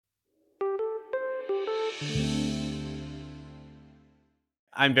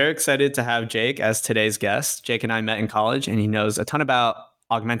I'm very excited to have Jake as today's guest. Jake and I met in college, and he knows a ton about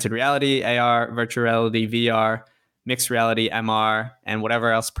augmented reality, AR, virtual reality, VR, mixed reality, MR, and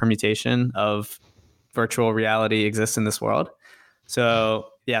whatever else permutation of virtual reality exists in this world. So,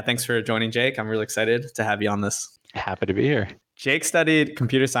 yeah, thanks for joining, Jake. I'm really excited to have you on this. Happy to be here. Jake studied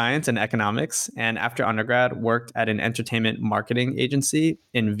computer science and economics, and after undergrad, worked at an entertainment marketing agency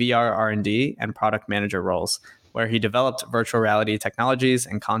in VR R&D and product manager roles, where he developed virtual reality technologies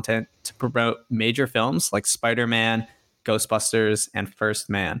and content to promote major films like Spider-Man, Ghostbusters, and First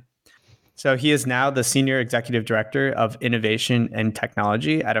Man. So he is now the Senior Executive Director of Innovation and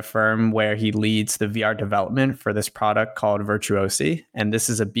Technology at a firm where he leads the VR development for this product called Virtuosi. And this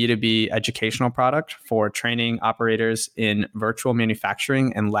is a B2B educational product for training operators in virtual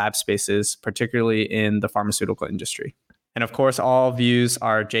manufacturing and lab spaces, particularly in the pharmaceutical industry. And of course, all views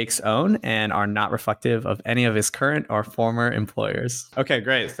are Jake's own and are not reflective of any of his current or former employers. Okay,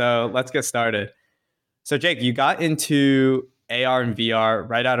 great. So let's get started. So Jake, you got into AR and VR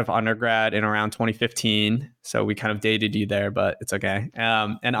right out of undergrad in around 2015. So we kind of dated you there, but it's okay.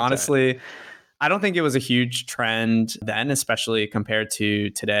 And honestly, I don't think it was a huge trend then, especially compared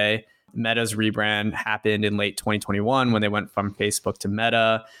to today. Meta's rebrand happened in late 2021 when they went from Facebook to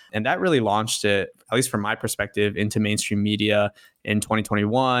Meta. And that really launched it, at least from my perspective, into mainstream media in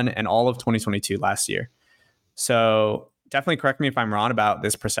 2021 and all of 2022 last year. So definitely correct me if I'm wrong about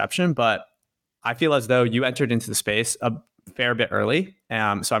this perception, but I feel as though you entered into the space a fair bit early.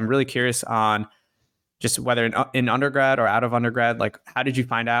 So I'm really curious on just whether in undergrad or out of undergrad, like how did you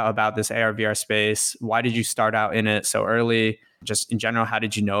find out about this AR VR space? Why did you start out in it so early? Just in general, how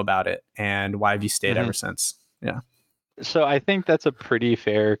did you know about it? And why have you stayed ever since? Yeah. So I think that's a pretty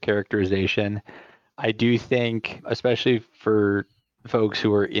fair characterization. I do think, especially for folks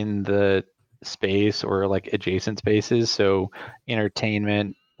who are in the space or like adjacent spaces, so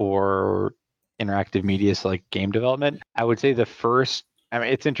entertainment or interactive media, so like game development, I would say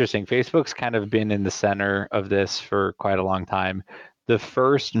it's interesting. Facebook's kind of been in the center of this for quite a long time. The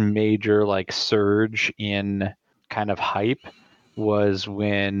first major like surge in kind of hype was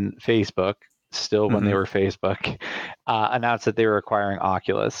when Facebook, still when they were Facebook, announced that they were acquiring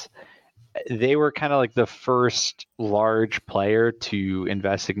Oculus. They were kind of like the first large player to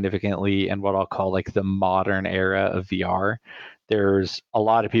invest significantly in what I'll call like the modern era of VR. There's a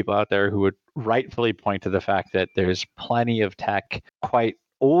lot of people out there who would rightfully point to the fact that there's plenty of tech quite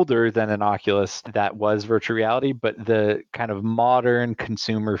older than an Oculus that was virtual reality, but the kind of modern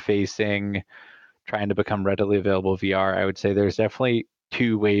consumer facing, trying to become readily available VR, I would say there's definitely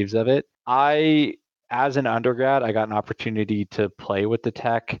two waves of it. As an undergrad, I got an opportunity to play with the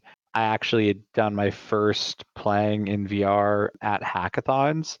tech. I actually had done my first playing in VR at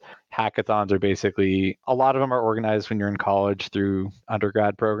hackathons. Hackathons are basically, a lot of them are organized when you're in college through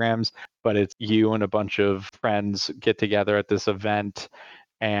undergrad programs, but it's you and a bunch of friends get together at this event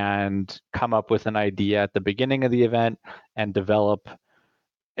and come up with an idea at the beginning of the event and develop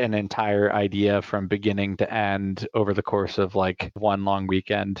an entire idea from beginning to end over the course of like one long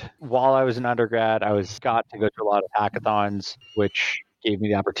weekend. While I was an undergrad, got to go to a lot of hackathons, which gave me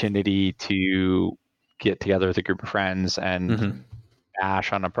the opportunity to get together with a group of friends and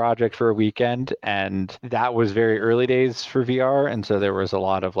bash on a project for a weekend. And that was very early days for VR. And so there was a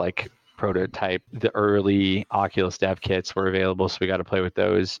lot of like prototype, the early Oculus dev kits were available. So we got to play with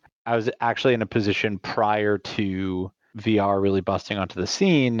those. I was actually in a position prior to VR really busting onto the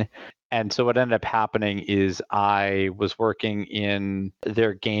scene. And so what ended up happening is I was working in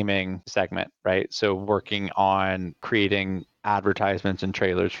their gaming segment, right? So working on creating advertisements and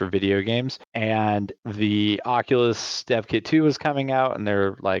trailers for video games. And the Oculus Dev Kit 2 was coming out, and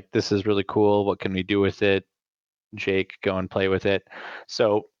they're like, this is really cool. What can we do with it? Jake, go and play with it.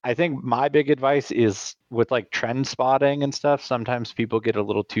 So I think my big advice is with like trend spotting and stuff, sometimes people get a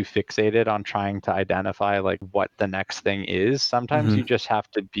little too fixated on trying to identify like what the next thing is. Sometimes you just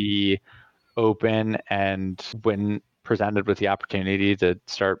have to be open, and when presented with the opportunity to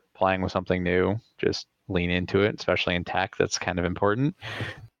start playing with something new, just lean into it, especially in tech. That's kind of important.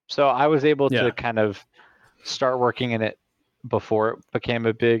 So I was able to kind of start working in it before it became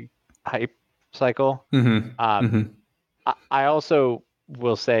a big hype cycle. I also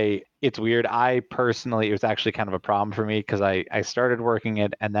will say it's weird. I personally, it was actually kind of a problem for me because I started working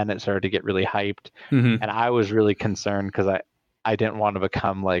it and then it started to get really hyped. And I was really concerned because I didn't want to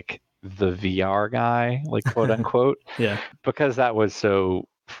become like the VR guy, like quote unquote, because that was so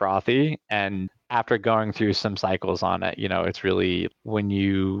frothy. And after going through some cycles on it, it's really when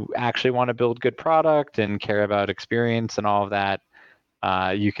you actually want to build good product and care about experience and all of that,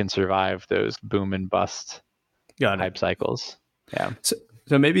 you can survive those boom and bust hype cycles. Yeah.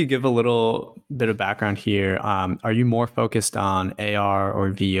 So maybe give a little bit of background here. Are you more focused on AR or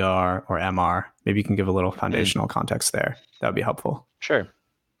VR or MR? Maybe you can give a little Mm, foundational context there. That would be helpful. sure.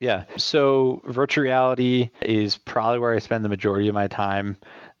 Yeah. So virtual reality is probably where I spend the majority of my time.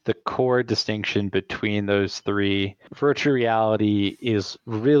 The core distinction between those three, virtual reality is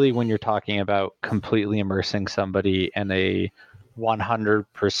really when you're talking about completely immersing somebody in a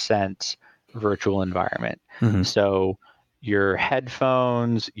 100% virtual environment. Mm-hmm. So your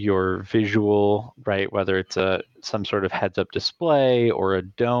headphones, your visual, right, whether it's some sort of heads-up display or a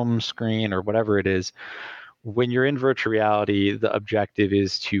dome screen or whatever it is, when you're in virtual reality, the objective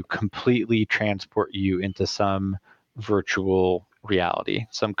is to completely transport you into some virtual reality,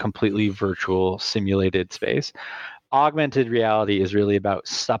 some completely virtual simulated space. Augmented reality is really about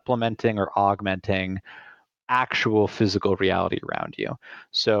supplementing or augmenting actual physical reality around you.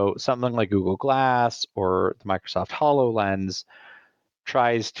 So something like Google Glass or the Microsoft HoloLens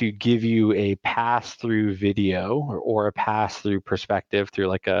tries to give you a pass-through video or a pass-through perspective through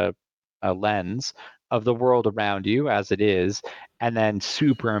like a lens of the world around you as it is, and then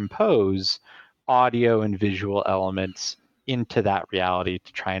superimpose audio and visual elements into that reality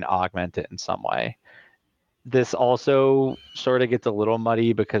to try and augment it in some way. This also sort of gets a little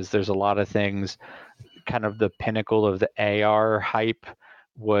muddy because there's a lot of things. Kind of the pinnacle of the AR hype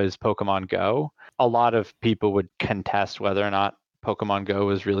was Pokemon Go. A lot of people would contest whether or not Pokemon Go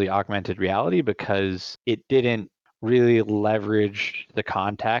was really augmented reality because it didn't really leverage the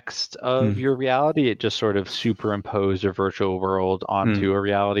context of Mm-hmm. your reality. It just sort of superimposed a virtual world onto a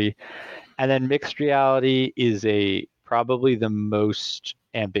reality. And then mixed reality is a probably the most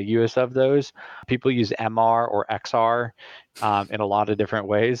ambiguous of those. People use MR or XR in a lot of different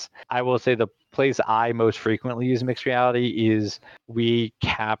ways. I will say the place I most frequently use mixed reality is we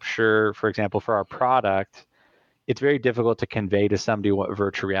capture, for example, for our product, it's very difficult to convey to somebody what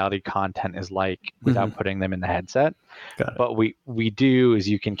virtual reality content is like without Mm-hmm. putting them in the headset. Got it. But we do is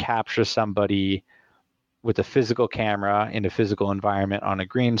you can capture somebody with a physical camera in a physical environment on a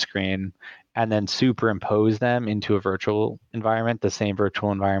green screen and then superimpose them into a virtual environment, the same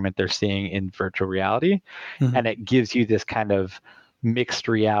virtual environment they're seeing in virtual reality. And Mm-hmm. it gives you this kind of mixed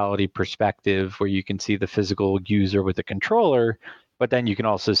reality perspective where you can see the physical user with a controller, but then you can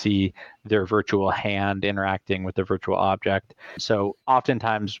also see their virtual hand interacting with the virtual object. So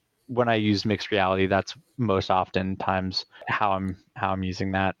oftentimes when I use mixed reality, that's most oftentimes how I'm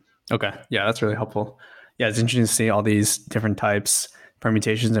using that. Okay. Yeah, that's really helpful. Yeah, it's interesting to see all these different types,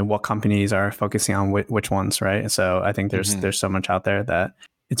 permutations, and what companies are focusing on which ones, right? So I think there's Mm-hmm. there's so much out there that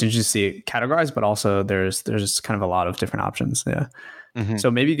it's interesting to see it categorized, but also there's kind of a lot of different options. Yeah. Mm-hmm.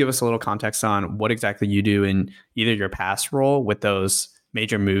 So maybe give us a little context on what exactly you do in either your past role with those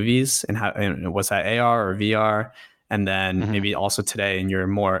major movies and how and was that AR or VR, and then Mm-hmm. maybe also today and you're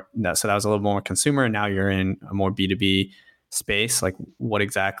more so that was a little more consumer and now you're in a more B2B space. Like what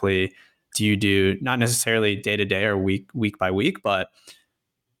exactly do you do? Not necessarily day to day or week by week, but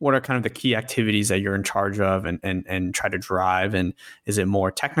what are kind of the key activities that you're in charge of and try to drive? And is it more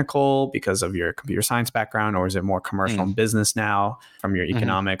technical because of your computer science background, or is it more commercial and business now from your Mm-hmm.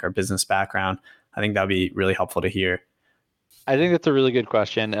 economic or business background? I think that'd be really helpful to hear. I think that's a really good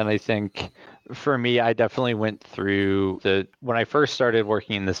question. And I think for me, I definitely went through when I first started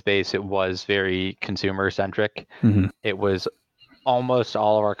working in the space, it was very consumer centric. Mm-hmm. It was almost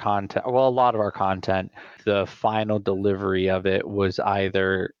all of our content, well, a lot of our content, the final delivery of it was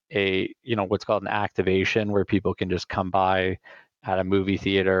either what's called an activation where people can just come by at a movie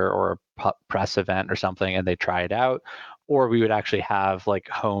theater or a press event or something and they try it out. Or we would actually have like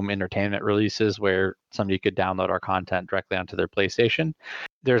home entertainment releases where somebody could download our content directly onto their PlayStation.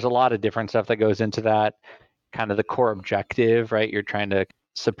 There's a lot of different stuff that goes into that. Kind of the core objective, right? You're trying to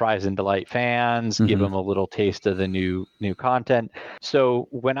surprise and delight fans, give Mm-hmm. them a little taste of the new content. So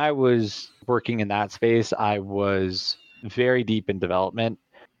when I was working in that space, I was very deep in development.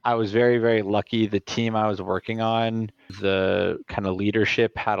 I was very, very lucky. The team I was working on, the kind of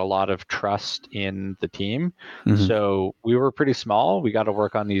leadership had a lot of trust in the team. Mm-hmm. So we were pretty small. We got to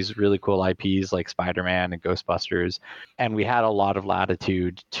work on these really cool IPs like Spider-Man and Ghostbusters. And we had a lot of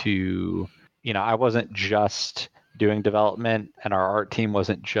latitude to, I wasn't just doing development and our art team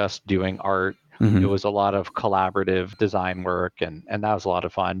wasn't just doing art. It Mm-hmm. was a lot of collaborative design work and that was a lot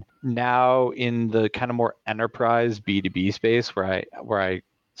of fun. Now in the kind of more enterprise B2B space where I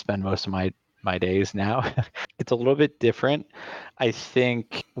spend most of my days now, it's a little bit different. I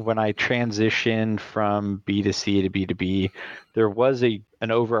think when I transitioned from B2C to B2B, there was an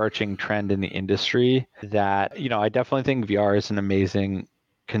overarching trend in the industry that, I definitely think VR is an amazing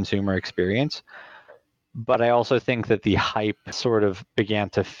consumer experience. But I also think that the hype sort of began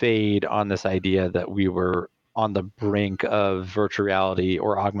to fade on this idea that we were on the brink of virtual reality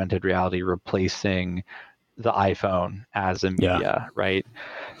or augmented reality replacing the iPhone as a Yeah. media, right?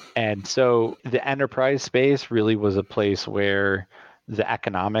 And so the enterprise space really was a place where the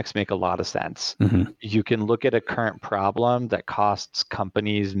economics make a lot of sense. Mm-hmm. You can look at a current problem that costs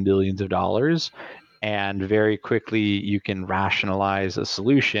companies millions of dollars, and very quickly you can rationalize a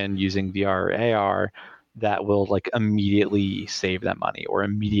solution using VR or AR that will like immediately save them money or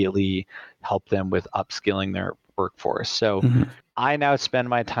immediately help them with upskilling their workforce. So Mm-hmm. I now spend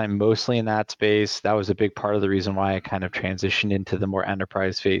my time mostly in that space. That was a big part of the reason why I kind of transitioned into the more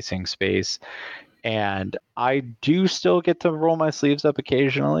enterprise facing space. And I do still get to roll my sleeves up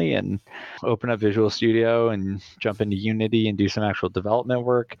occasionally and open up Visual Studio and jump into Unity and do some actual development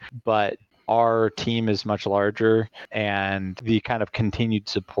work. But our team is much larger, and the kind of continued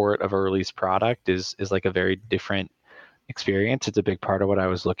support of a release product is like a very different experience. It's a big part of what I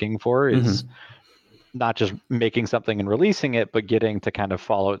was looking for, is Mm-hmm. not just making something and releasing it, but getting to kind of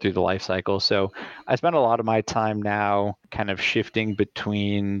follow it through the life cycle. So I spend a lot of my time now kind of shifting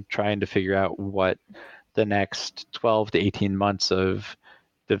between trying to figure out what the next 12 to 18 months of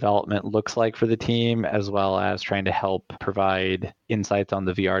development looks like for the team, as well as trying to help provide insights on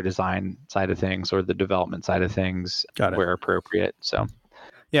the VR design side of things or the development side of things Got it. where appropriate. So,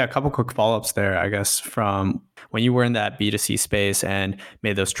 Yeah, a couple quick follow-ups there, I guess, from when you were in that B2C space and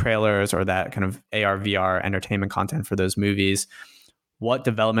made those trailers or that kind of AR, VR entertainment content for those movies. What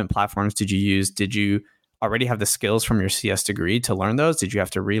development platforms did you use? Did you already have the skills from your CS degree to learn those? Did you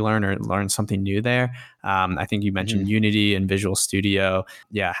have to relearn or learn something new there? I think you mhm, mentioned Unity and Visual Studio.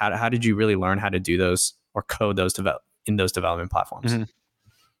 Yeah, how did you really learn how to do those or code those in those development platforms? mhm.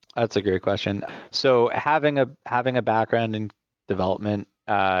 That's a great question. So having a background in development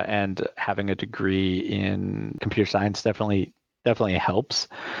and having a degree in computer science definitely helps.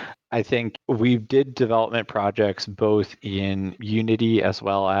 I think we did development projects both in Unity as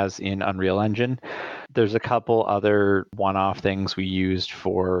well as in Unreal Engine. There's a couple other one-off things we used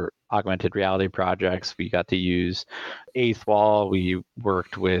for augmented reality projects. We got to use Eighth Wall. We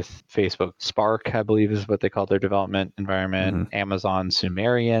worked with Facebook Spark, I believe is what they call their development environment. Mm-hmm. Amazon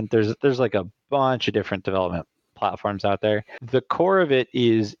Sumerian. There's like a bunch of different development platforms out there. The core of it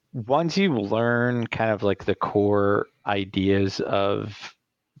is once you learn kind of like the core ideas of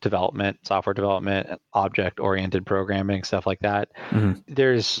development, software development, object-oriented programming, stuff like that, Mm-hmm.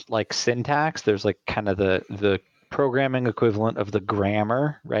 there's like syntax, there's like kind of the programming equivalent of the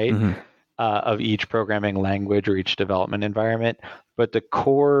grammar, right? Mm-hmm. Of each programming language or each development environment, but the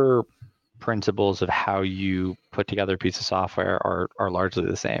core principles of how you put together a piece of software are largely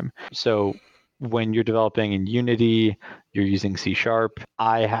the same. So when you're developing in Unity, you're using C Sharp.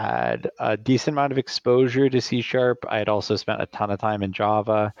 I had a decent amount of exposure to C Sharp. I had also spent a ton of time in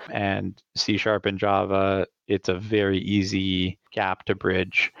Java, and C Sharp and Java, it's a very easy gap to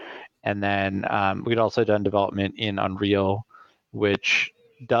bridge. And then we'd also done development in Unreal, which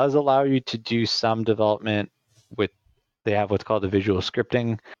does allow you to do some development with, they have what's called a visual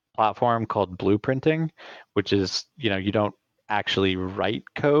scripting platform called blueprinting, which is, you don't actually write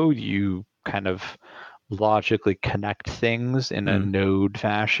code, you kind of logically connect things in a node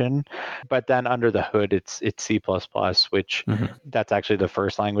fashion. But then under the hood, it's C++, which Mm-hmm. that's actually the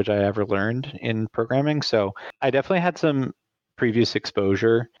first language I ever learned in programming. So I definitely had some previous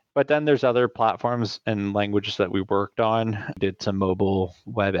exposure. But then there's other platforms and languages that we worked on. Did some mobile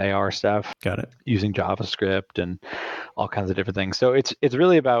web AR stuff Got it. using JavaScript and all kinds of different things. So it's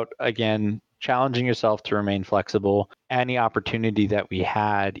really about, again, challenging yourself to remain flexible. Any opportunity that we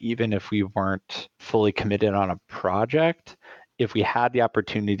had, even if we weren't fully committed on a project, if we had the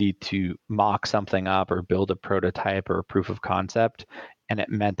opportunity to mock something up or build a prototype or a proof of concept, and it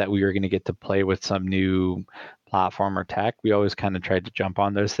meant that we were going to get to play with some new platform or tech, we always kind of tried to jump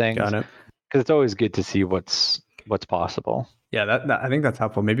on those Got things it. because it's always good to see what's possible. Yeah, that I think that's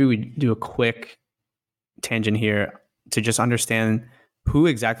helpful. Maybe we do a quick tangent here to just understand who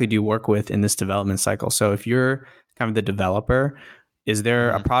exactly do you work with in this development cycle. So if you're kind of the developer, is there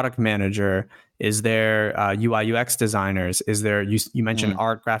a Mm-hmm. product manager? Is there UI UX designers? Is there you mentioned Mm-hmm.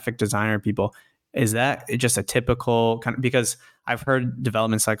 art graphic designer people? Is that just a typical kind of, because I've heard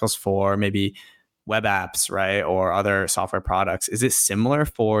development cycles for maybe web apps, right, or other software products. Is it similar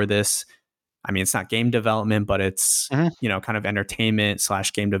for this? I mean, it's not game development, but it's, Mm-hmm. kind of entertainment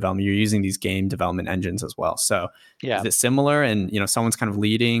slash game development. You're using these game development engines as well. So is Yeah. it similar? And, someone's kind of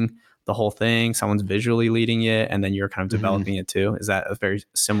leading the whole thing, someone's visually leading it, and then you're kind of Mm-hmm. developing it too. Is that a very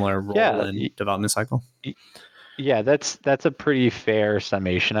similar role Yeah. and development cycle? Yeah, that's a pretty fair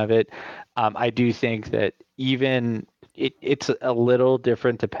summation of it. I do think that even it's a little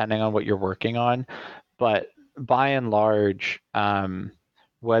different depending on what you're working on, but by and large,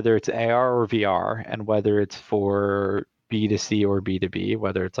 whether it's AR or VR, and whether it's for B2C or B2B,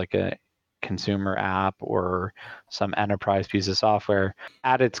 whether it's like a consumer app or some enterprise piece of software,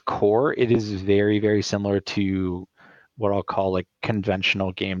 at its core, it is very, very similar to what I'll call like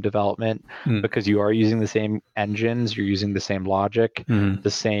conventional game development, Mm. because you are using the same engines, you're using the same logic, Mm. the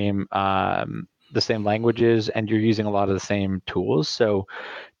same languages, and you're using a lot of the same tools. So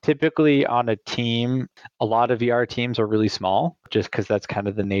typically on a team, a lot of VR teams are really small, just because that's kind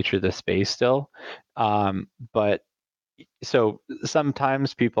of the nature of the space still. But so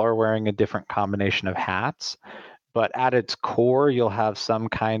sometimes people are wearing a different combination of hats, but at its core, you'll have some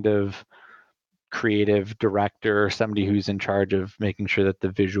kind of creative director, somebody who's in charge of making sure that the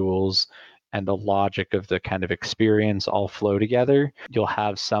visuals and the logic of the kind of experience all flow together. You'll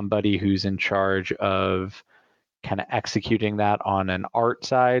have somebody who's in charge of kind of executing that on an art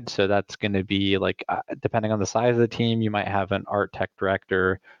side. So that's going to be like, depending on the size of the team, you might have an art tech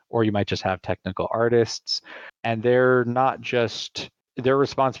director, or you might just have technical artists. And their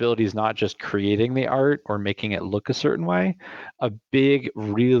responsibility is not just creating the art or making it look a certain way. A big,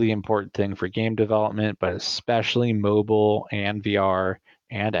 really important thing for game development, but especially mobile and VR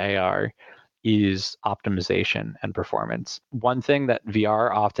and AR, is optimization and performance. One thing that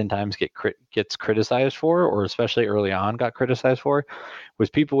VR oftentimes gets criticized for, or especially early on got criticized for,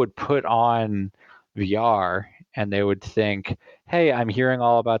 was people would put on VR and they would think, hey, I'm hearing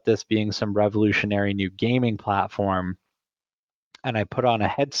all about this being some revolutionary new gaming platform. And I put on a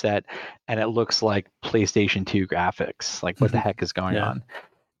headset and it looks like PlayStation 2 graphics. Like, what the heck is going Yeah.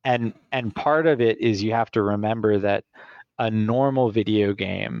 on? And part of it is you have to remember that a normal video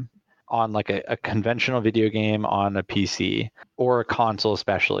game on like a conventional video game on a PC or a console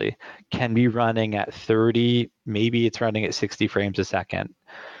especially can be running at 30, maybe it's running at 60 frames a second.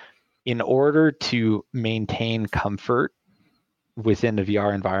 In order to maintain comfort within the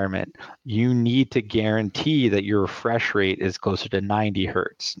VR environment, you need to guarantee that your refresh rate is closer to 90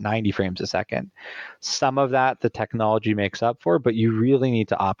 hertz, 90 frames a second. Some of that the technology makes up for, but you really need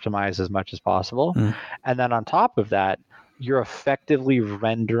to optimize as much as possible. Mm. And then on top of that, you're effectively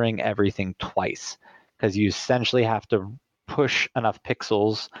rendering everything twice, because you essentially have to push enough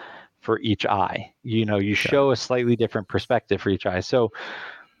pixels for each eye. You Got it. show a slightly different perspective for each eye. So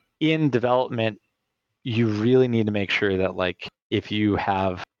in development, you really need to make sure that, like, if you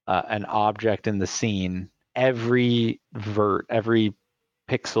have an object in the scene, every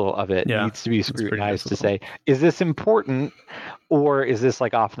pixel of it Yeah. needs to be That's pretty scrutinized to difficult. say, is this important, or is this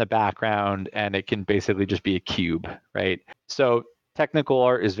like off in the background and it can basically just be a cube, right? So technical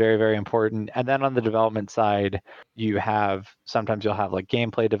art is very, very important. And then on the development side, sometimes you'll have like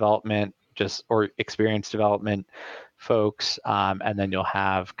gameplay development, just or experience development folks, and then you'll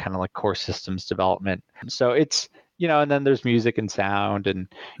have kind of like core systems development. So and then there's music and sound, and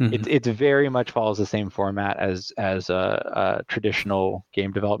Hmm. it's very much follows the same format as a traditional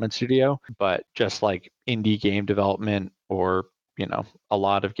game development studio, but just like indie game development, or a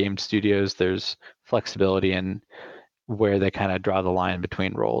lot of game studios, there's flexibility in where they kind of draw the line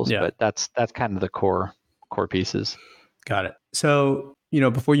between roles. Yeah. But that's kind of the core pieces. Got it. So,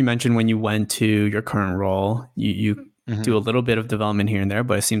 before you mentioned when you went to your current role, you Hmm. do a little bit of development here and there,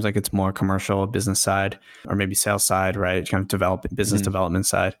 but it seems like it's more commercial, business side, or maybe sales side, right? Kind of business Hmm. development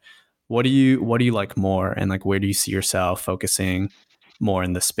side. What do you like more, and like where do you see yourself focusing more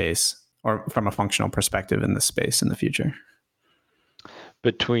in this space, or from a functional perspective in this space in the future?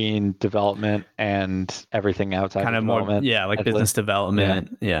 Between development and everything outside Kind of of more, development, yeah, like essentially. business Yeah,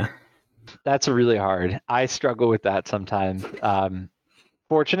 development. Yeah. that's really hard. I struggle with that sometimes.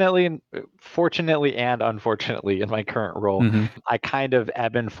 Fortunately and unfortunately, in my current role, Hmm. I kind of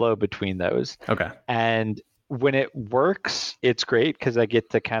ebb and flow between those. Okay. And when it works, it's great because I get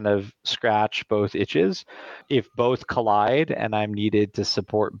to kind of scratch both itches. If both collide and I'm needed to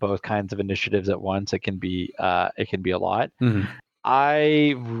support both kinds of initiatives at once, it can be a lot. Hmm.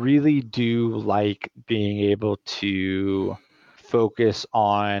 I really do like being able to focus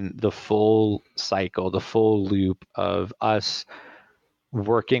on the full cycle, the full loop of us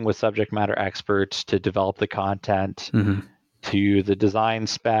working with subject matter experts to develop the content, Hmm. to the design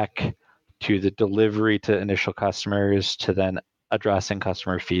spec, to the delivery to initial customers, to then addressing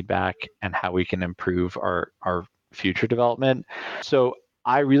customer feedback and how we can improve our future development. So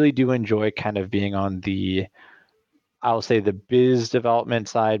I really do enjoy kind of being on I'll say the biz development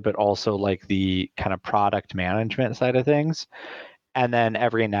side, but also like the kind of product management side of things. And then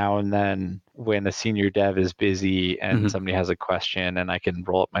every now and then when a senior dev is busy and Hmm. somebody has a question and I can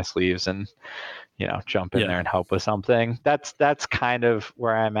roll up my sleeves and, jump in Yeah, there and help with something. That's kind of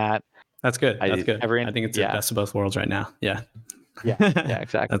where I'm at. that's good. That's I good. every I think it's the yeah, best of both worlds right now. Yeah. yeah, That's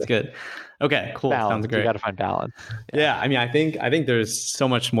exactly. good. Okay, It's cool. Sounds balance. You great. got to find balance. Yeah. Yeah, I mean, I think there's so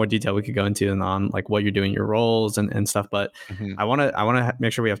much more detail we could go into on like what you're doing, your roles and stuff. But Hmm. I want to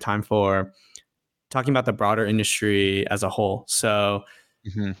make sure we have time for talking about the broader industry as a whole. So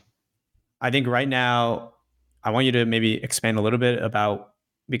Hmm. I think right now, I want you to maybe expand a little bit about,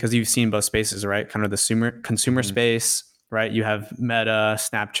 because you've seen both spaces, right? Kind of the consumer Hmm. space, right? You have Meta,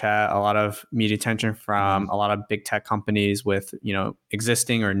 Snapchat, a lot of media attention Hmm. from a lot of big tech companies with,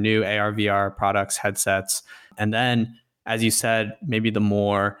 existing or new AR, VR products, headsets. And then, as you said, maybe the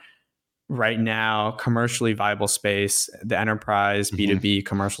more right now commercially viable space, the enterprise Hmm. B2B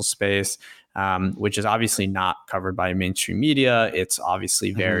commercial space, which is obviously not covered by mainstream media. It's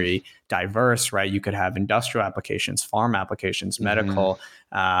obviously Hmm. very diverse, right? You could have industrial applications, farm applications, Hmm. medical,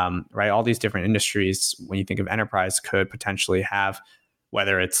 right? All these different industries, when you think of enterprise, could potentially have,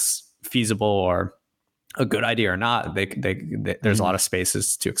 whether it's feasible or a good idea or not, there's a Hmm. lot of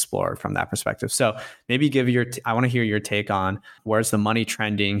spaces to explore from that perspective. So maybe I want to hear your take on where's the money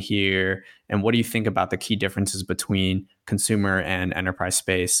trending here, and what do you think about the key differences between consumer and enterprise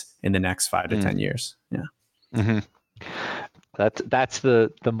space in the next 5 to 10 years? Yeah. Hmm. That's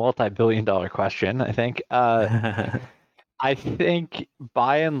the multi-billion-dollar question, I think. I think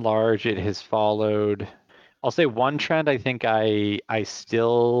by and large it has followed. I'll say one trend I think I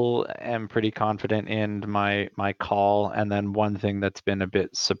still am pretty confident in my call, and then one thing that's been a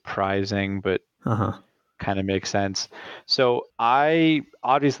bit surprising but Uh-huh. kind of makes sense. So I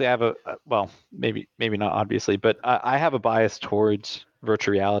obviously have well, maybe not obviously, but I have a bias towards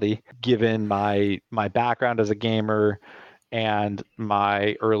virtual reality given my background as a gamer and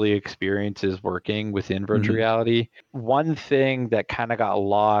my early experiences working within virtual Mm-hmm. reality. One thing that kind of got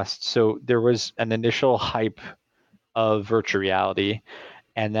lost, so there was an initial hype of virtual reality,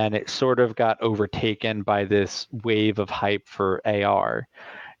 and then it sort of got overtaken by this wave of hype for AR.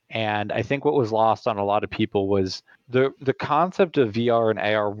 And I think what was lost on a lot of people was the concept of VR and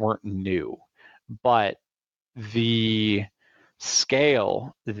AR weren't new, but the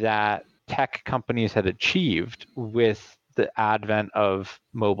scale that tech companies had achieved with the advent of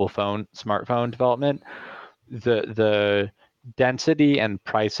smartphone development, the density and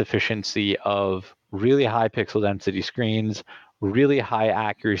price efficiency of really high pixel density screens, really high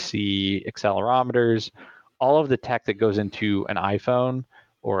accuracy accelerometers, all of the tech that goes into an iPhone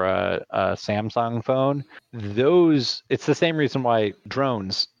or a Samsung phone, it's the same reason why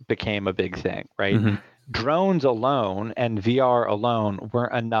drones became a big thing, right? Mm-hmm. Drones alone and VR alone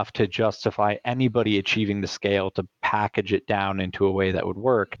weren't enough to justify anybody achieving the scale to package it down into a way that would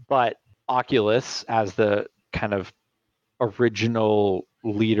work. But Oculus, as the kind of original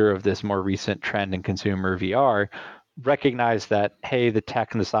leader of this more recent trend in consumer VR, recognized that, hey, the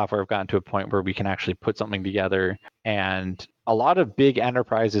tech and the software have gotten to a point where we can actually put something together. And a lot of big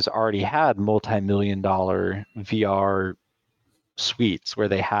enterprises already had multi-million dollar VR suites where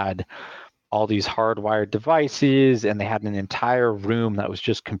they had all these hardwired devices and they had an entire room that was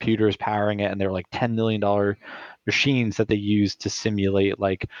just computers powering it, and they were like $10 million machines that they used to simulate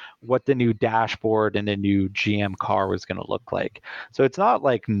like what the new dashboard in a new GM car was going to look like. So it's not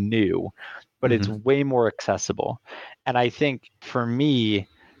like new, but it's Mm-hmm. way more accessible. And I think for me,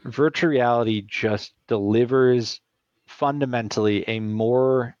 virtual reality just delivers fundamentally a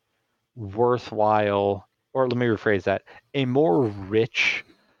more worthwhile, or let me rephrase that, a more rich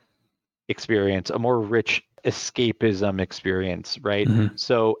experience, a more rich escapism experience, right? Mm-hmm.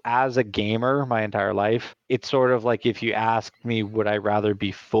 So as a gamer my entire life, it's sort of like if you asked me, would I rather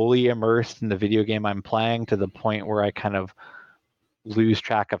be fully immersed in the video game I'm playing to the point where I kind of lose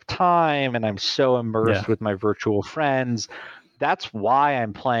track of time and I'm so Yeah. immersed with my virtual friends, that's why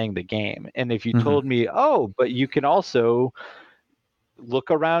I'm playing the game. And if you Mm-hmm. told me, oh, but you can also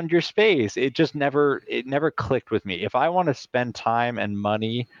look around your space, it never clicked with me. If I want to spend time and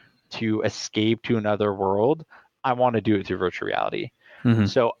money to escape to another world, I want to do it through virtual reality. Mm-hmm.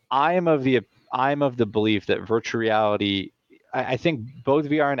 So I'm of the belief that virtual reality, I think both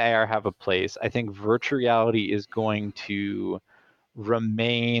VR and AR have a place. I think virtual reality is going to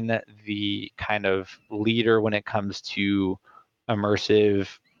remain the kind of leader when it comes to immersive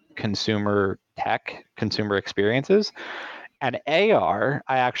consumer tech, consumer experiences. And AR,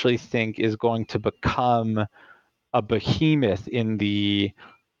 I actually think, is going to become a behemoth in the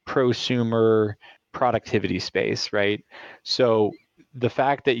prosumer productivity space, right? So the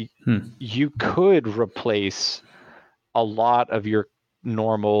fact that Hmm. you could replace a lot of your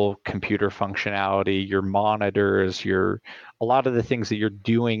normal computer functionality, your monitors, a lot of the things that you're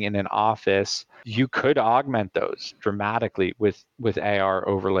doing in an office, you could augment those dramatically with AR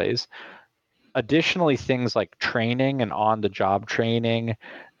overlays. Additionally, things like training and on-the-job training,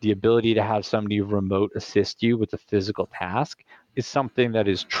 the ability to have somebody remote assist you with a physical task is something that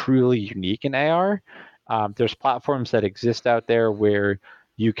is truly unique in AR. There's platforms that exist out there where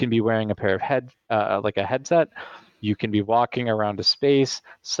you can be wearing a pair of like a headset. You can be walking around a space.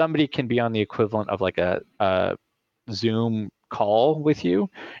 Somebody can be on the equivalent of like a Zoom call with you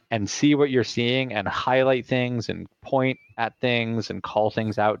and see what you're seeing and highlight things and point at things and call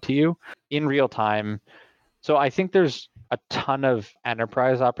things out to you in real time. So I think there's a ton of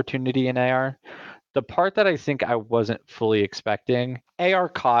enterprise opportunity in AR. The part that I think I wasn't fully expecting, AR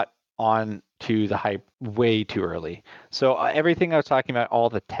caught on to the hype way too early. So everything I was talking about, all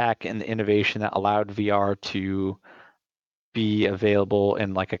the tech and the innovation that allowed VR to be available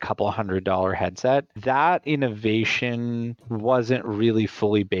in like a couple $100 headset, that innovation wasn't really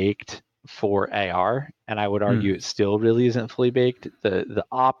fully baked for AR, and I would argue it still really isn't fully baked. The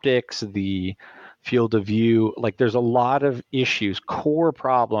optics, the field of view, like there's a lot of issues, core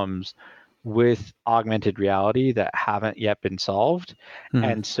problems with augmented reality that haven't yet been solved.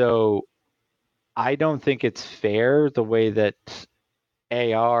 And so I don't think it's fair the way that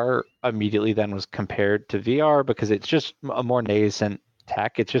AR immediately then was compared to VR because it's just a more nascent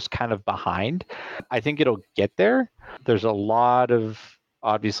tech. It's just kind of behind. I think it'll get there. There's a lot of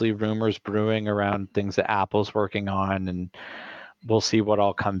obviously rumors brewing around things that Apple's working on, and we'll see what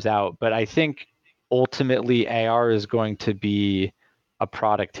all comes out. But I think ultimately AR is going to be a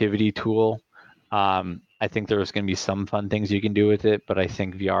productivity tool. I think there's going to be some fun things you can do with it, but I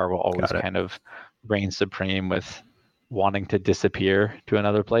think VR will always Got it. kind of reign supreme with wanting to disappear to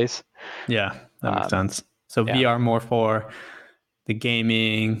another place. Yeah, that makes Um, sense. So yeah, VR more for the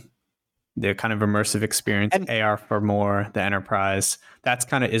gaming, the kind of immersive experience, and AR for more the enterprise. That's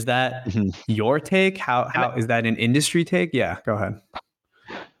kind of, is that mhm. your take? How and how is that an industry take? Yeah, go ahead.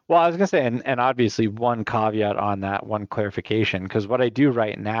 well, I was gonna say, and obviously one caveat on that, one clarification, because what I do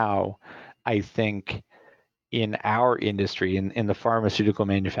right now, I think in our industry, in the pharmaceutical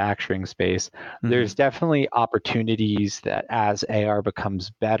manufacturing space, there's definitely opportunities that as AR becomes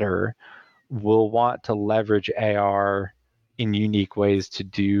better, we'll want to leverage AR in unique ways to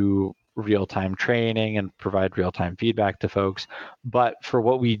do real-time training and provide real-time feedback to folks. But for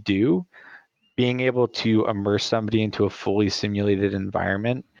what we do, being able to immerse somebody into a fully simulated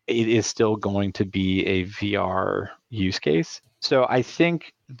environment, it is still going to be a VR use case. So I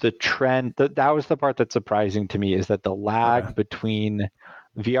think the trend that was the part that's surprising to me is that the Okay. lag between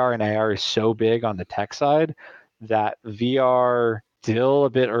VR and AR is so big on the tech side that VR still a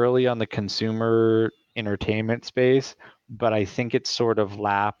bit early on the consumer entertainment space, but I think it's sort of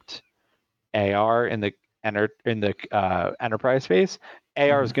lapped AR in the enterprise space.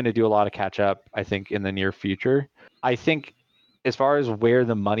 AR is going to do a lot of catch up, I think, in the near future. I think as far as where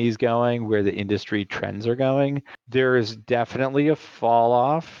the money's going, where the industry trends are going, there is definitely a fall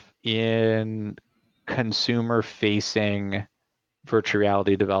off in consumer facing virtual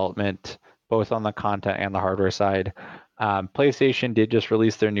reality development, both on the content and the hardware side. PlayStation did just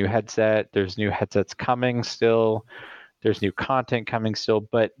release their new headset. There's new headsets coming still. There's new content coming still,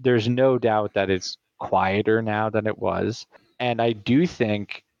 but there's no doubt that it's quieter now than it was. And I do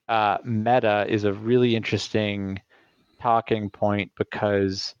think Meta is a really interesting talking point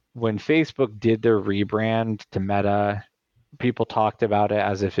because when Facebook did their rebrand to Meta, people talked about it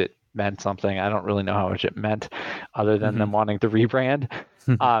as if it meant something. I don't really know how much it meant other than them wanting to rebrand.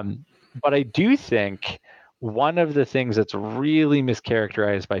 But I do think one of the things that's really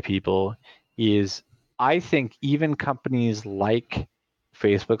mischaracterized by people is I think even companies like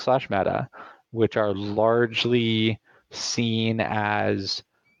Facebook slash Meta, which are largely seen as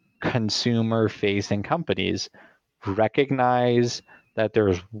consumer facing companies, recognize that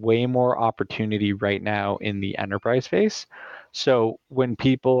there's way more opportunity right now in the enterprise space. So when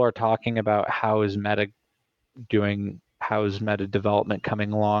people are talking about how is Meta doing, how is Meta development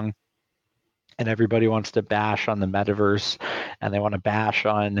coming along, and everybody wants to bash on the metaverse and they want to bash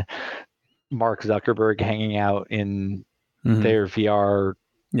on Mark Zuckerberg hanging out in their VR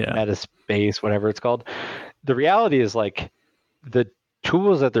Yeah. meta space, whatever it's called. The reality is like the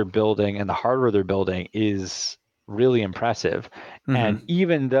tools that they're building and the hardware they're building is really impressive. And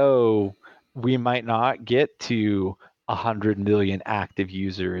even though we might not get to 100 million active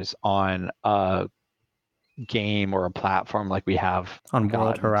users on a game or a platform like we have On World gotten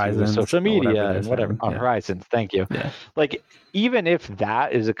to with Horizons social or whatever media they're and whatever saying. on Yeah. Horizons. Thank you. Yeah. Like, even if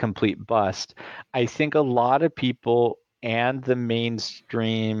that is a complete bust, I think a lot of people and the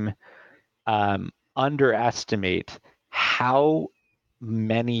mainstream underestimate how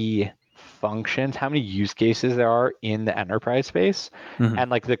many functions, how many use cases there are in the enterprise space. Hmm.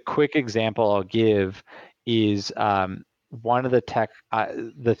 And like the quick example I'll give is one of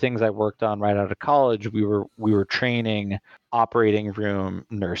the things I worked on right out of college. We were training operating room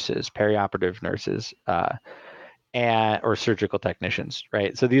nurses, perioperative nurses, and or surgical technicians,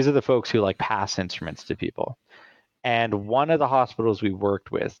 right? So these are the folks who like pass instruments to people. And one of the hospitals we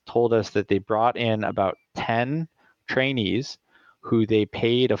worked with told us that they brought in about 10 trainees who they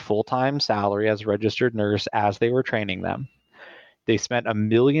paid a full-time salary as a registered nurse as they were training them. They spent $1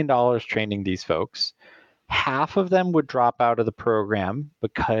 million training these folks. Half of them would drop out of the program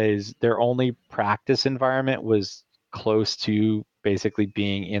because their only practice environment was close to basically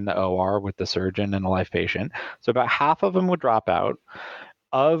being in the OR with the surgeon and a live patient. So about half of them would drop out.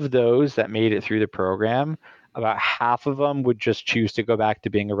 Of those that made it through the program, about half of them would just choose to go back to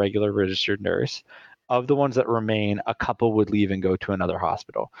being a regular registered nurse. Of the ones that remain, a couple would leave and go to another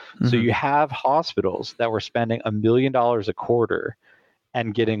hospital. So Hmm. you have hospitals that were spending $1 million a quarter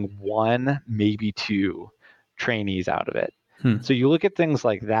and getting one, maybe two trainees out of it. Hmm. So you look at things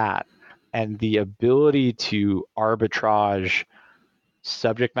like that and the ability to arbitrage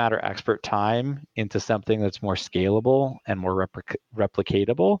subject matter expert time into something that's more scalable and more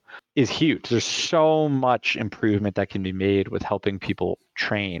replicatable is huge. There's so much improvement that can be made with helping people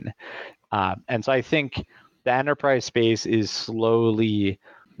train. And so I think the enterprise space is slowly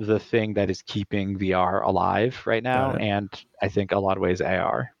the thing that is keeping VR alive right Got now. it. And I think a lot of ways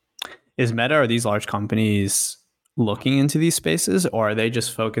AR. Is Meta, are these large companies looking into these spaces, or are they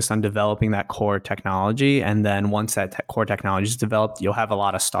just focused on developing that core technology? And then once that core technology is developed, you'll have a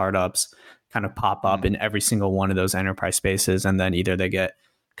lot of startups kind of pop up Mm. in every single one of those enterprise spaces. And then either they get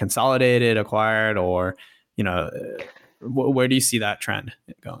consolidated, acquired, or, you know, where do you see that trend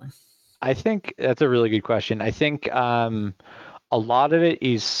going? I think that's a really good question. I think a lot of it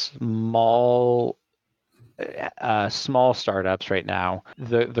is small startups right now.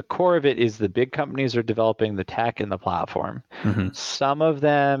 The core of it is the big companies are developing the tech and the platform. Mm-hmm. Some of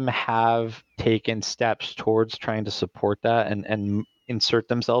them have taken steps towards trying to support that and insert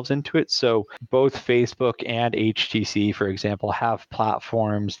themselves into it. So both Facebook and HTC, for example, have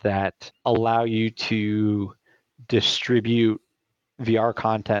platforms that allow you to distribute VR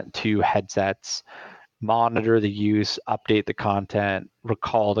content to headsets, monitor the use, update the content,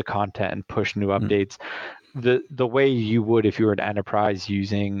 recall the content, and push new updates. The way you would if you were an enterprise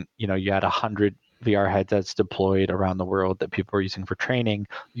using, you had 100 VR headsets deployed around the world that people are using for training,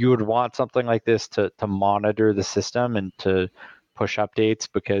 you would want something like this to monitor the system and to push updates,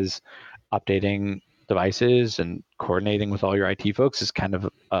 because updating devices and coordinating with all your IT folks is kind of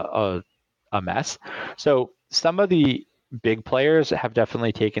a mess. So some of the big players have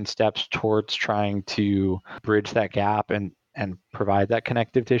definitely taken steps towards trying to bridge that gap and provide that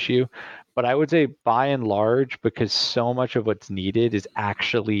connective tissue. But I would say by and large, because so much of what's needed is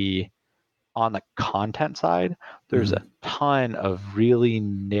actually on the content side, there's a Mm-hmm. ton of really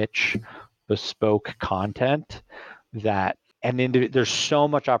niche, bespoke content that there's so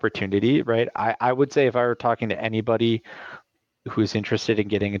much opportunity, right? I would say if I were talking to anybody who's interested in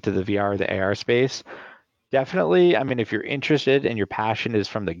getting into the VR, the AR space, definitely. I mean, if you're interested and your passion is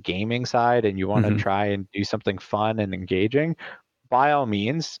from the gaming side and you want to Mm-hmm. try and do something fun and engaging, by all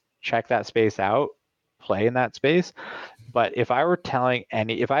means, check that space out, play in that space. But if I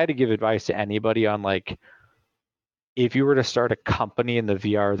had to give advice to anybody on like, if you were to start a company in the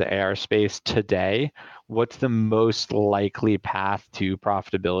VR, the AR space today, what's the most likely path to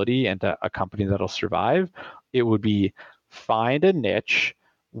profitability and to a company that'll survive? It would be find a niche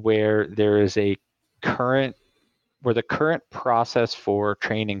where there is a current where the current process for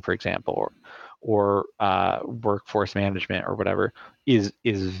training, for example, or workforce management or whatever is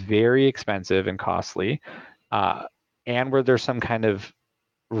very expensive and costly, and where there's some kind of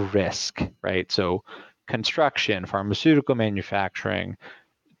risk, right? So construction, pharmaceutical manufacturing,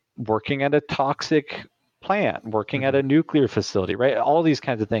 working at a toxic plant, working at Mm-hmm. a nuclear facility, right? All these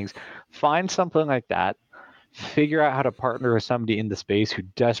kinds of things. Find something like that, figure out how to partner with somebody in the space who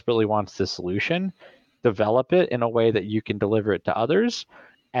desperately wants the solution, develop it in a way that you can deliver it to others,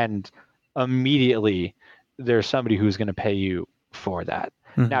 and immediately there's somebody who's going to pay you for that.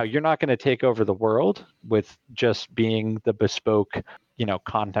 Now, Mm-hmm. you're not going to take over the world with just being the bespoke,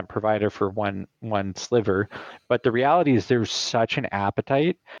 content provider for one sliver, but the reality is there's such an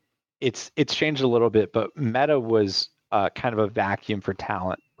appetite it's changed a little bit, but Meta was kind of a vacuum for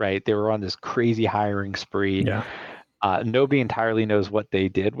talent, right? They were on this crazy hiring spree. Yeah. Nobody entirely knows what they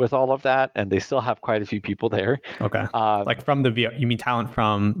did with all of that, and they still have quite a few people there. Okay. Um, Like from the VR, you mean talent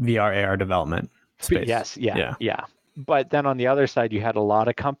from VR AR development but space? yes, yeah, Yeah. yeah. But then on the other side, you had a lot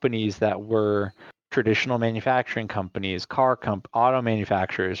of companies that were traditional manufacturing companies, auto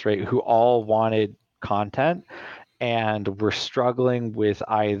manufacturers, right, who all wanted content and were struggling with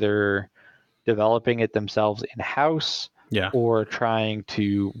either developing it themselves in-house Yeah. or trying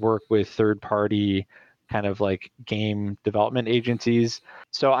to work with third-party kind of like game development agencies.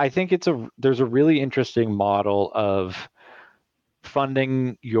 So I think there's a really interesting model of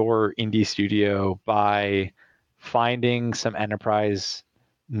funding your indie studio by finding some enterprise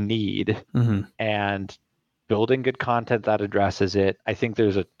need Mm-hmm. and building good content that addresses it. I think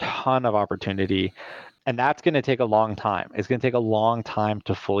there's a ton of opportunity, and that's going to take a long time. It's going to take a long time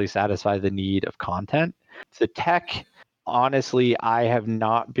to fully satisfy the need of content. The tech, honestly, I have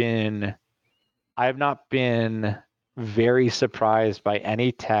not been very surprised by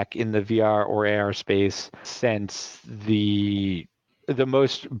any tech in the VR or AR space since the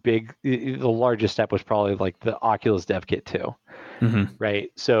largest step was probably like the Oculus Dev Kit 2, Mm-hmm.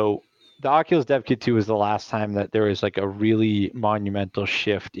 right? So the Oculus Dev Kit 2 was the last time that there was like a really monumental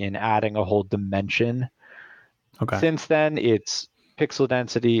shift in adding a whole dimension. Okay. Since then, it's pixel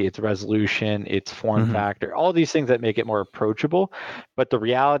density, it's resolution, it's form Mm-hmm. factor, all these things that make it more approachable. But the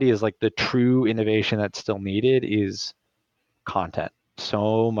reality is like the true innovation that's still needed is content.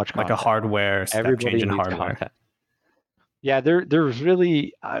 So much Like a content. hardware step change Everybody in needs hardware. content. Yeah, there's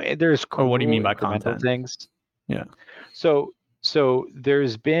really there's Or what do you cool mean by incremental content? things. Yeah. So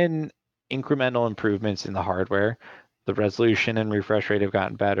there's been incremental improvements in the hardware. The resolution and refresh rate have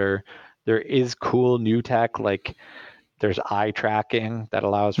gotten better. There is cool new tech like there's eye tracking that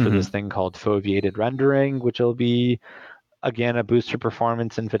allows for this Mm-hmm. thing called foveated rendering, which will be again a boost to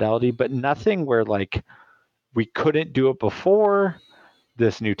performance and fidelity, but nothing where like we couldn't do it before.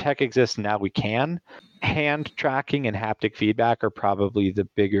 This new tech exists, now we can. Hand tracking and haptic feedback are probably the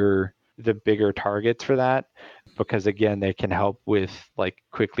bigger targets for that because again they can help with like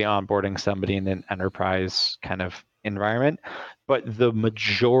quickly onboarding somebody in an enterprise kind of environment. But the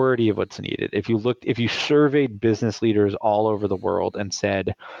majority of what's needed, if you surveyed business leaders all over the world and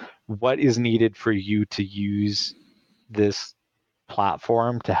said what is needed for you to use this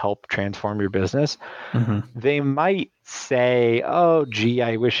platform to help transform your business, Mm-hmm. they might say, oh, gee,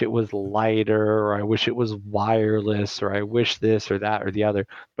 I wish it was lighter, or I wish it was wireless, or I wish this or that or the other.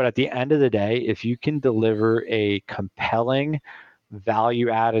 But at the end of the day, if you can deliver a compelling, value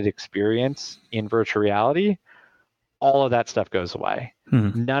added experience in virtual reality, all of that stuff goes away.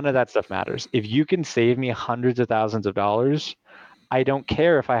 Mm-hmm. None of that stuff matters. If you can save me hundreds of thousands of dollars, I don't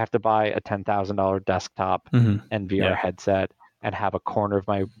care if I have to buy a $10,000 desktop Mm-hmm. and VR Yeah. headset and have a corner of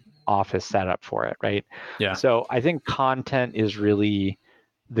my office set up for it, right? Yeah. So I think content is really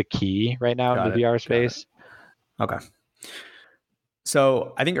the key right now in the Got it. VR Got it. space. Okay.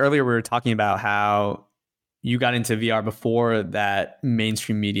 So I think earlier we were talking about how you got into VR before that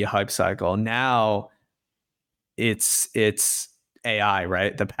mainstream media hype cycle. Now it's AI,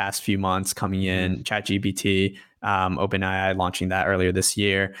 right? The past few months coming Mhm. in, ChatGPT, OpenAI launching that earlier this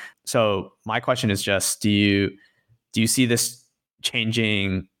year. So my question is just, do you see this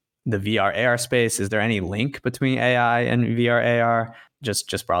changing the VR AR space? Is there any link between AI and VR AR?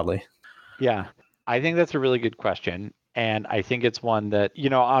 Just broadly. Yeah, I think that's a really good question. And I think it's one that,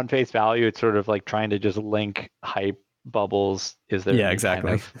 on face value, it's sort of like trying to just link hype bubbles. Is there Yeah, any kind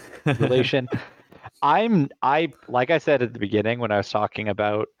exactly. of relation? Like I said at the beginning when I was talking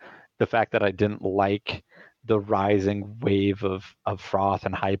about the fact that I didn't like the rising wave of froth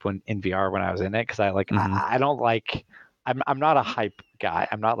and hype when in VR when I was in it because Hmm. I don't like I'm not a hype guy.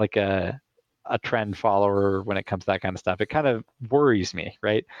 I'm not like a trend follower when it comes to that kind of stuff. It kind of worries me,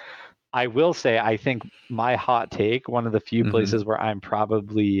 right? I will say I think my hot take, one of the few Hmm. places where I'm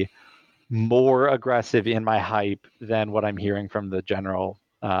probably more aggressive in my hype than what I'm hearing from the general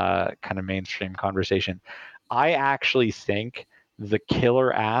kind of mainstream conversation. I actually think the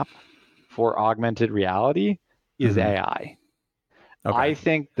killer app for augmented reality is Hmm. AI. Okay. I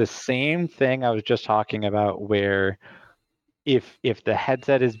think the same thing I was just talking about where if the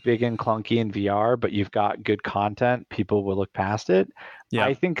headset is big and clunky in VR, but you've got good content, people will look past it. I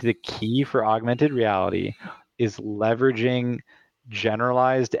Yeah. think the key for augmented reality is leveraging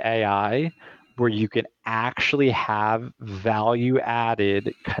generalized AI where you can actually have value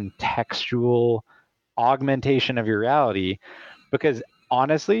added contextual augmentation of your reality. Because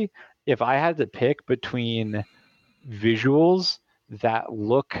honestly, if I had to pick between visuals that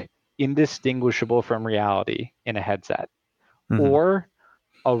look indistinguishable from reality in a headset, Hmm. or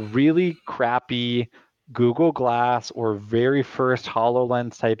a really crappy Google Glass or very first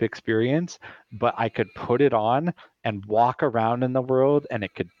HoloLens type experience, but I could put it on and walk around in the world and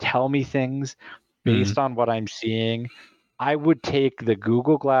it could tell me things based Hmm. on what I'm seeing. I would take the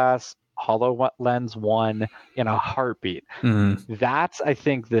Google Glass HoloLens 1 in a heartbeat. Hmm. That's, I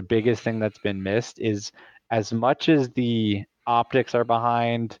think, the biggest thing that's been missed is, as much as the optics are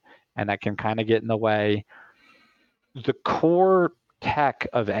behind and that can kind of get in the way, the core tech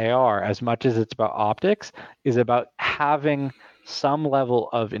of AR, as much as it's about optics, is about having some level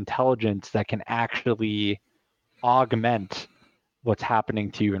of intelligence that can actually augment what's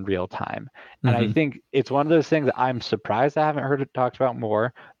happening to you in real time. And I Hmm. think it's one of those things that I'm surprised I haven't heard it talked about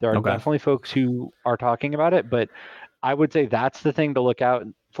more. There are Okay. definitely folks who are talking about it, but I would say that's the thing to look out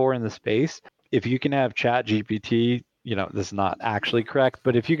for in the space. If you can have Chat GPT, this is not actually correct,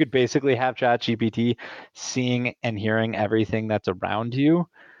 but if you could basically have Chat GPT seeing and hearing everything that's around you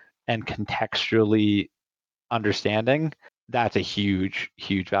and contextually understanding, that's a huge,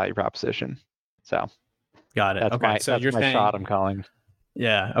 huge value proposition. So Got it. that's Okay. my So that's you're my shot I'm saying, calling.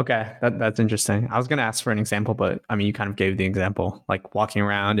 yeah, okay. That's interesting. I was gonna ask for an example, but I mean you kind of gave the example, like walking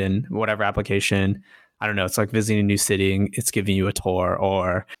around in whatever application. I don't know, it's like visiting a new city and it's giving you a tour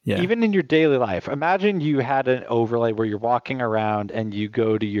or yeah. Even in your daily life, imagine you had an overlay where you're walking around and you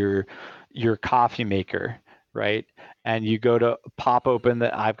go to your coffee maker, right? And you go to pop open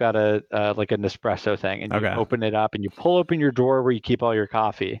the I've got a like an espresso thing, and you Okay. open it up and you pull open your drawer where you keep all your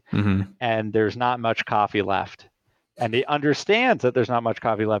coffee, Hmm. and there's not much coffee left. And it understands that there's not much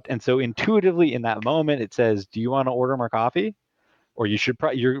coffee left. And so intuitively in that moment it says, "Do you want to order more coffee?" Or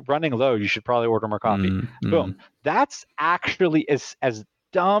you're running low, you should probably order more coffee. Boom. Mm-hmm. That's actually as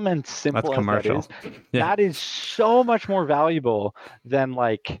dumb and That's simple as that is, commercial. Yeah. that is so much more valuable than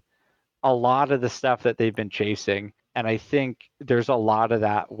like a lot of the stuff that they've been chasing. And I think there's a lot of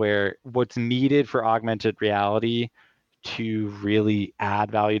that where what's needed for augmented reality to really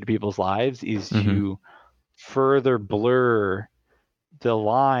add value to people's lives is Hmm. to further blur the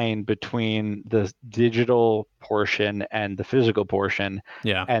line between the digital portion and the physical portion.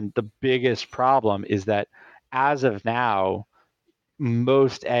 Yeah. And the biggest problem is that as of now,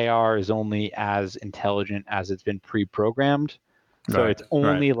 most AR is only as intelligent as it's been pre-programmed. So Right. it's Right.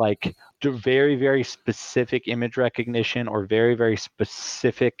 only like very, very specific image recognition or very, very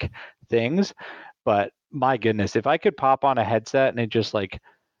specific things. But my goodness, if I could pop on a headset and it just like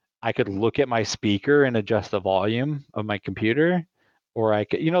I could look at my speaker and adjust the volume of my computer, or I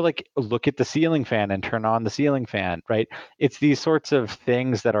could, like look at the ceiling fan and turn on the ceiling fan, right? It's these sorts of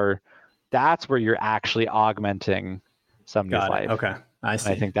things that's where you're actually augmenting somebody's Got it. life. Okay. I And I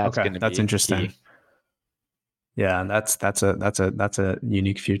see. think that's Okay. going to That's be interesting. key. Yeah, that's a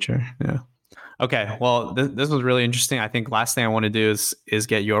unique future. Yeah. Okay. Well, this was really interesting. I think last thing I want to do is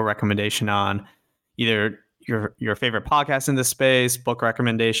get your recommendation on either your favorite podcast in this space, book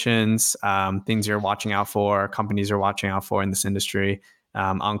recommendations, things you're watching out for, companies you're watching out for in this industry.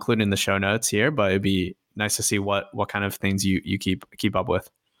 I'll include in the show notes here, but it'd be nice to see what kind of things you keep up with.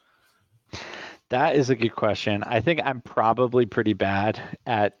 That is a good question. I think I'm probably pretty bad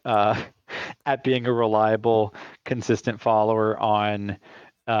at at being a reliable, consistent follower on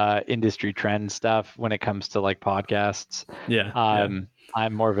industry trend stuff when it comes to like podcasts. Yeah. Yeah.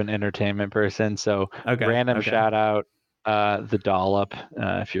 I'm more of an entertainment person, so Okay. random Okay. shout out the dollop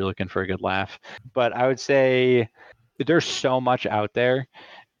if you're looking for a good laugh. But I would say there's so much out there,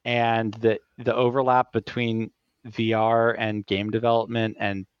 and the overlap between VR and game development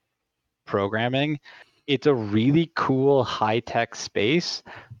and programming, it's a really cool high tech space,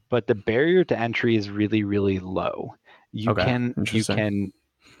 but the barrier to entry is really, really low. You Okay. can you Interesting. can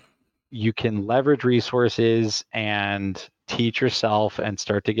you can leverage resources and teach yourself and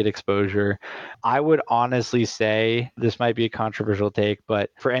start to get exposure. I would honestly say this might be a controversial take, but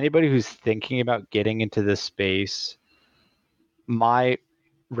for anybody who's thinking about getting into this space, my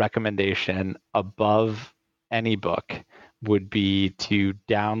recommendation above any book would be to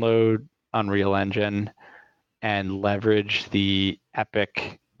download Unreal Engine and leverage the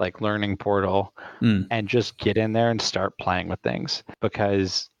Epic like learning portal Mm, and just get in there and start playing with things,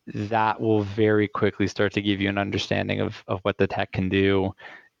 because that will very quickly start to give you an understanding of what the tech can do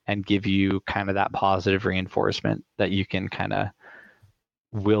and give you kind of that positive reinforcement that you can kind of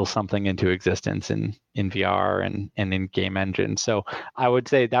will something into existence in VR and in game engine. So I would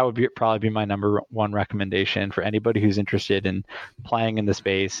say that would probably be my number one recommendation for anybody who's interested in playing in the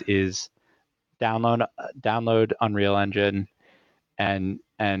space is download Unreal Engine and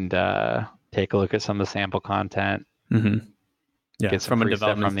take a look at some of the sample content. hmm Yeah, get some from a free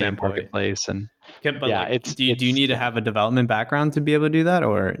stuff development from the standpoint. marketplace. And Okay, but yeah, like, do you need to have a development background to be able to do that,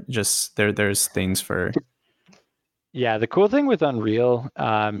 or just there's things for? Yeah, the cool thing with Unreal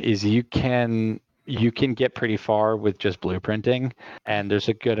is you can get pretty far with just blueprinting, and there's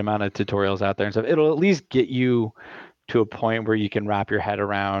a good amount of tutorials out there and stuff. It'll at least get you to a point where you can wrap your head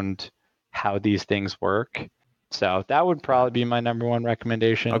around how these things work. So that would probably be my number one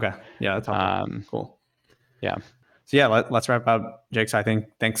recommendation. Okay, yeah, that's helpful. Cool. Yeah. So yeah, let's wrap up, Jake. So I think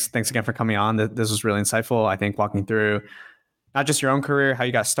thanks again for coming on. This was really insightful. I think walking through not just your own career, how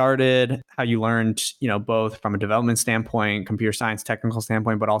you got started, how you learned, both from a development standpoint, computer science, technical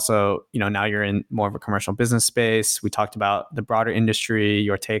standpoint, but also, now you're in more of a commercial business space. We talked about the broader industry,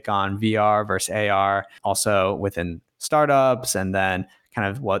 your take on VR versus AR, also within startups, and then kind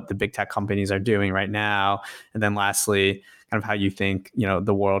of what the big tech companies are doing right now. And then lastly, kind of how you think,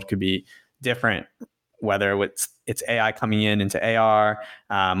 the world could be different, whether it's AI coming into AR,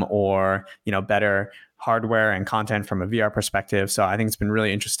 or, better hardware and content from a VR perspective. So I think it's been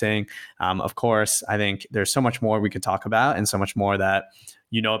really interesting. Of course, I think there's so much more we could talk about and so much more that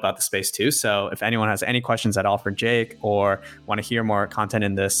about the space too. So if anyone has any questions at all for Jake or want to hear more content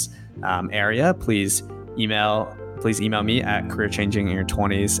in this area, please email me at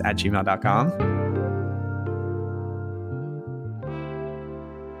careerchanginginyour20s@gmail.com.